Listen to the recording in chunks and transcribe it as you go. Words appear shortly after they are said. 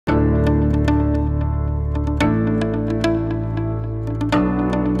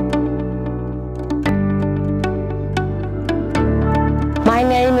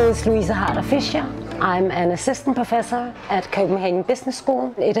is Louise Fischer. I'm an assistant professor at Copenhagen Business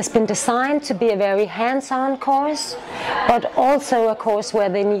School. It has been designed to be a very hands-on course, but also a course where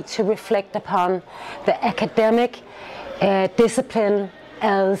they need to reflect upon the academic discipline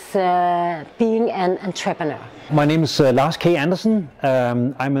as being an entrepreneur. My name is Lars Andersson.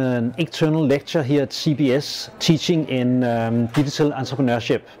 I'm an external lecturer here at CBS teaching in Digital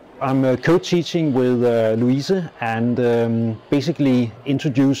Entrepreneurship. I'm co-teaching with Louise and basically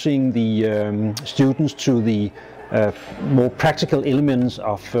introducing the students to the more practical elements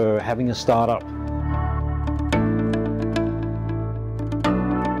of having a startup.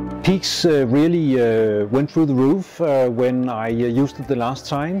 Peaqs really went through the roof when I used it the last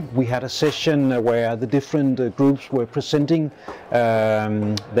time. We had a session where the different groups were presenting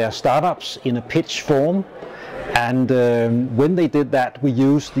their startups in a pitch form. And when they did that, we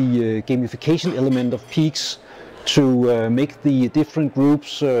used the gamification element of Peaqs to make the different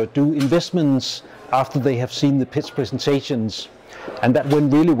groups do investments after they have seen the pitch presentations. And that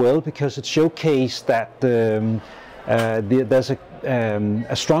went really well because it showcased that there's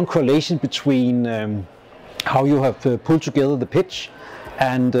a strong correlation between how you have pulled together the pitch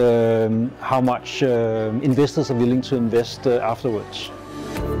and how much investors are willing to invest afterwards.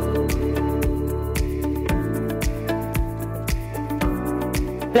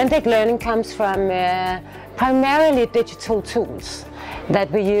 Blended learning comes from primarily digital tools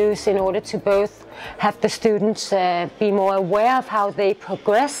that we use in order to both have the students be more aware of how they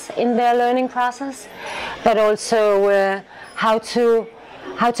progress in their learning process, but also how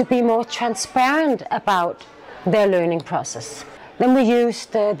to be more transparent about their learning process. Then we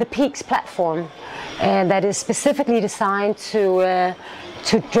used the Peaqs platform that is specifically designed to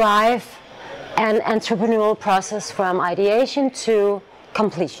drive an entrepreneurial process from ideation to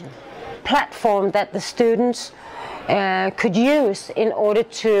completion. Platform that the students could use in order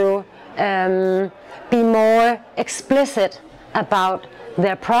to be more explicit about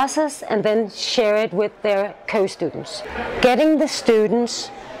their process and then share it with their co-students. Getting the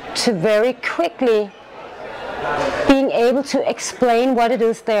students to very quickly being able to explain what it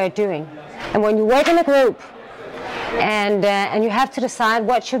is they are doing. And when you work in a group and you have to decide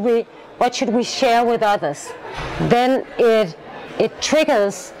what should we share with others, then it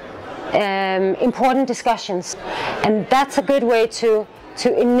triggers important discussions, and that's a good way to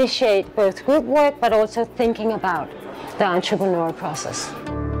initiate both group work but also thinking about the entrepreneurial process.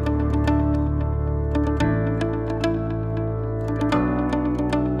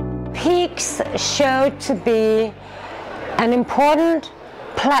 Peaqs showed to be an important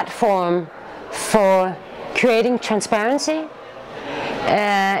platform for creating transparency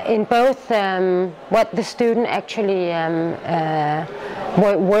in both what the student actually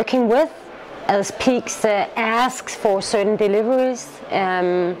were working with, as Peaqs asks for certain deliveries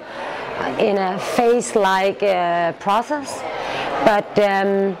in a phase-like process, but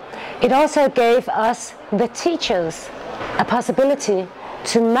it also gave us, the teachers, a possibility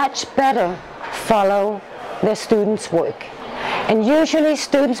to much better follow the students' work. And usually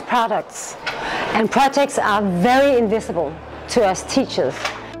students' products and projects are very invisible to us teachers.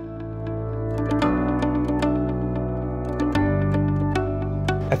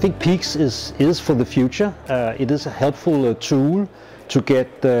 I think Peaqs is for the future. It is a helpful tool to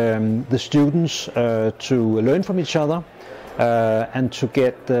get the students to learn from each other and to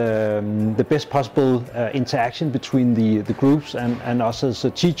get the best possible interaction between the groups and us as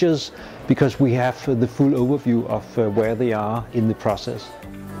teachers, because we have the full overview of where they are in the process.